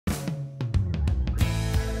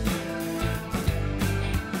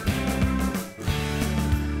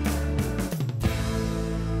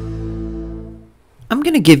I'm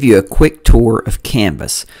going to give you a quick tour of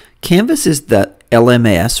Canvas. Canvas is the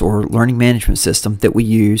LMS, or Learning Management System, that we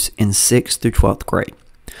use in 6th through 12th grade.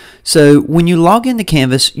 So when you log into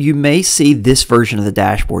Canvas, you may see this version of the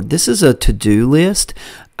dashboard. This is a to-do list.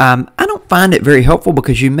 I don't find it very helpful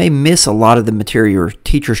because you may miss a lot of the material your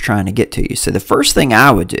teacher's trying to get to you. So the first thing I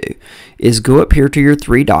would do is go up here to your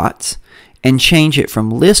three dots and change it from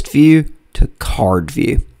list view to card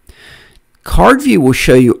view. Card view will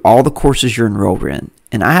show you all the courses you're enrolled in.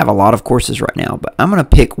 And I have a lot of courses right now, but I'm going to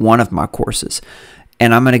pick one of my courses.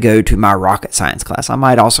 And I'm going to go to my rocket science class. I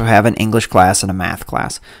might also have an English class and a math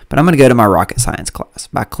class, but I'm going to go to my rocket science class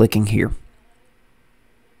by clicking here.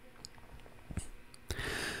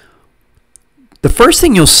 The first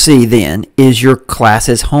thing you'll see then is your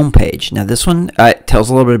class's homepage. Now this one tells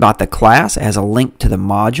a little bit about the class. It has a link to the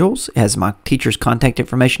modules. It has my teacher's contact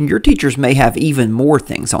information. Your teachers may have even more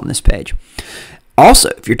things on this page. Also,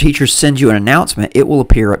 if your teacher sends you an announcement, it will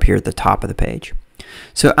appear up here at the top of the page.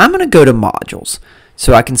 So I'm going to go to modules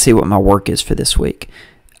so I can see what my work is for this week.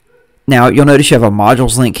 Now you'll notice you have a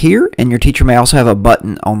modules link here, and your teacher may also have a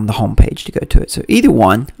button on the home page to go to it. So either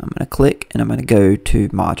one, I'm going to click and I'm going to go to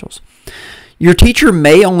modules. Your teacher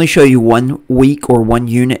may only show you 1 week or 1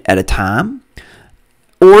 unit at a time,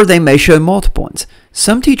 or they may show multiple ones.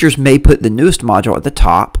 Some teachers may put the newest module at the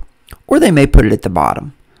top, or they may put it at the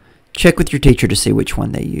bottom. Check with your teacher to see which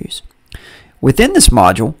one they use. Within this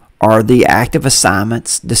module are the active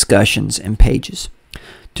assignments, discussions, and pages.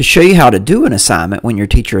 To show you how to do an assignment when your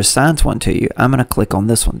teacher assigns one to you, I'm going to click on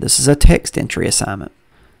this one. This is a text entry assignment.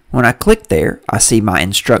 When I click there, I see my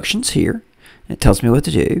instructions here. It tells me what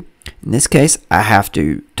to do. In this case, I have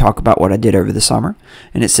to talk about what I did over the summer.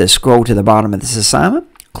 And it says scroll to the bottom of this assignment,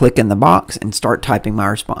 click in the box, and start typing my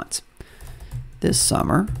response. This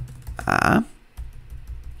summer,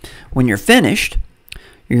 when you're finished,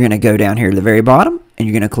 you're going to go down here to the very bottom and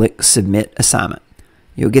you're going to click Submit Assignment.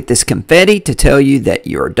 You'll get this confetti to tell you that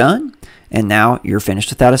you're done and now you're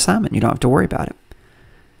finished with that assignment. You don't have to worry about it.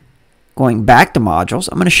 Going back to modules,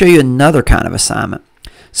 I'm going to show you another kind of assignment.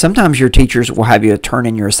 Sometimes your teachers will have you turn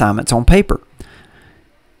in your assignments on paper.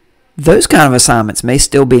 Those kind of assignments may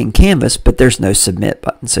still be in Canvas, but there's no Submit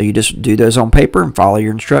button. So you just do those on paper and follow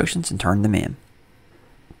your instructions and turn them in.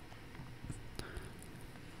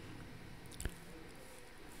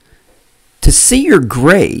 To see your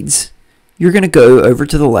grades, you're going to go over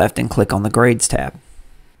to the left and click on the Grades tab.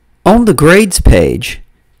 On the Grades page,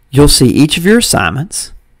 you'll see each of your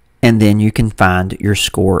assignments, and then you can find your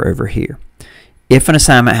score over here. If an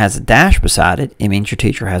assignment has a dash beside it, it means your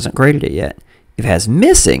teacher hasn't graded it yet. If it has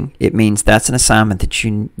missing, it means that's an assignment that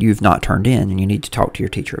you've not turned in and you need to talk to your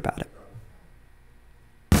teacher about it.